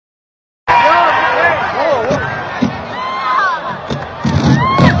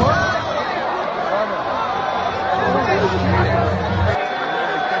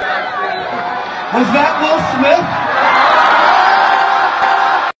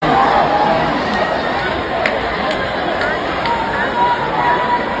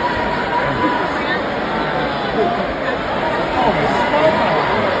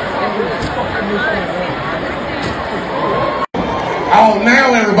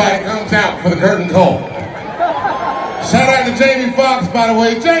everybody comes out for the curtain call. Shout out to Jamie Foxx, by the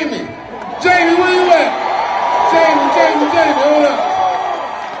way. Jamie, where you at? Jamie, hold up.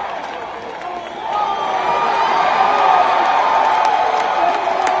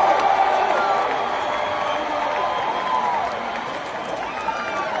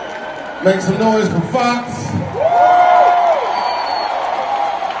 Make some noise for Fox.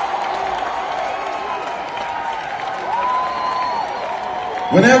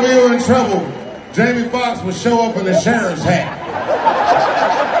 Whenever you're in trouble, Jamie Foxx will show up in a sheriff's hat.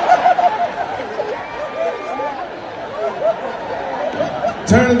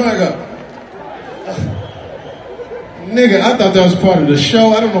 Turn the mic up. Nigga, I thought that was part of the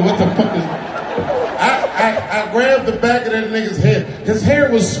show. I don't know what the fuck is... I grabbed the back of that nigga's head. His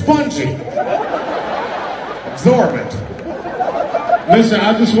hair was spongy. Absorbent. Listen,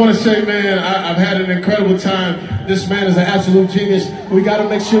 I just want to say, man, I've had an incredible time. This man is an absolute genius. We got to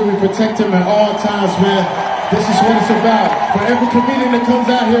make sure we protect him at all times, man. This is what it's about. For every comedian that comes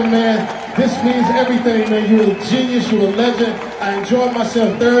out here, man, this means everything, man. You're a genius. You're a legend. I enjoyed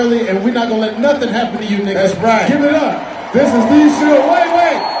myself thoroughly, and we're not going to let nothing happen to you, nigga. That's right. Give it up. This is the show. Wait.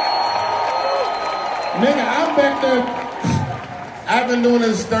 Nigga, I'm back there. I've been doing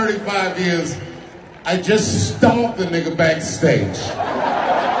this 35 years. I just stomped the nigga backstage.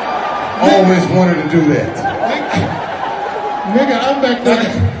 Always wanted to do that. Nigga, I'm back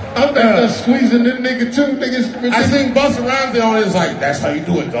there squeezing this nigga too. Niggas, I seen Busta Rhymes on it. It's like, that's how you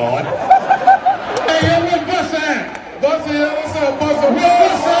do it, God. Hey, yo, where Busta at? Busta, yo, what's up, Busta? Where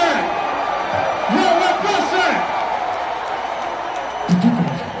Busta at? Yo, where Busta at?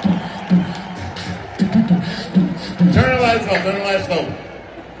 Turn the lights low.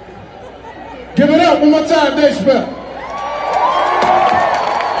 Give it up one more time, Dave Chapelle.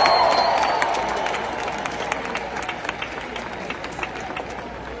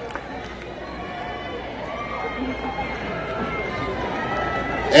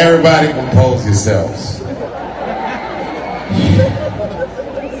 Everybody compose yourselves.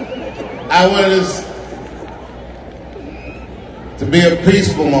 I wanted this to be a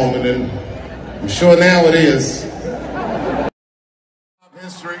peaceful moment, and I'm sure now it is.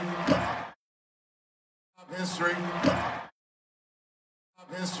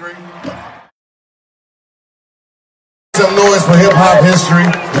 History. Some noise for hip hop history.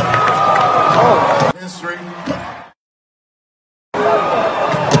 History.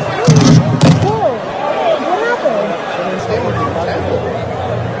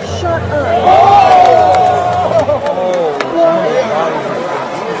 Shut up.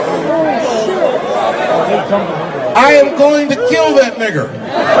 I am going to kill that nigger.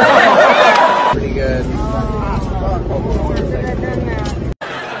 Pretty good.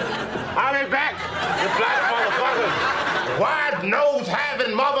 I'll be back, you black motherfuckers. Wide nose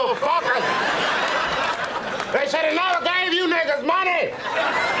having motherfuckers. They said they never gave you niggas money.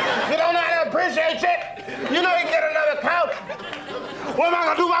 You don't know how to appreciate it. You know you get another couch. What am I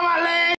gonna do about my leg?